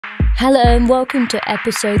Hello and welcome to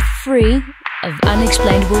episode 3 of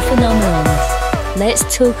Unexplainable Phenomenons. Let's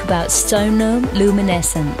talk about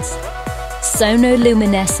sonoluminescence.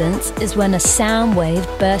 Sonoluminescence is when a sound wave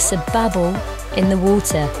bursts a bubble in the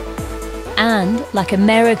water. And, like a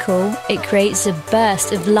miracle, it creates a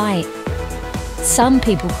burst of light. Some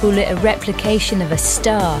people call it a replication of a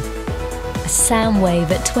star. A sound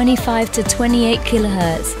wave at 25 to 28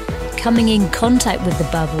 kilohertz coming in contact with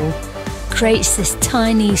the bubble creates this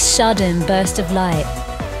tiny, sudden burst of light,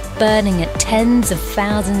 burning at tens of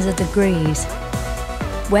thousands of degrees.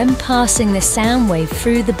 When passing the sound wave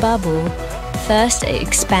through the bubble, first it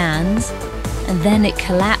expands and then it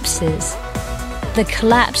collapses. The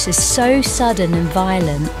collapse is so sudden and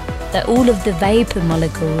violent that all of the vapor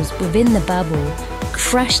molecules within the bubble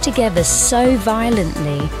crush together so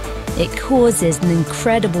violently it causes an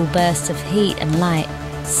incredible burst of heat and light.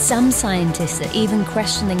 Some scientists are even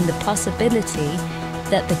questioning the possibility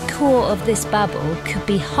that the core of this bubble could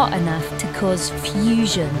be hot enough to cause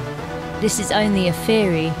fusion. This is only a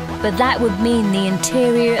theory, but that would mean the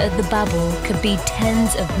interior of the bubble could be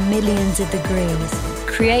tens of millions of degrees,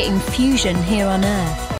 creating fusion here on Earth.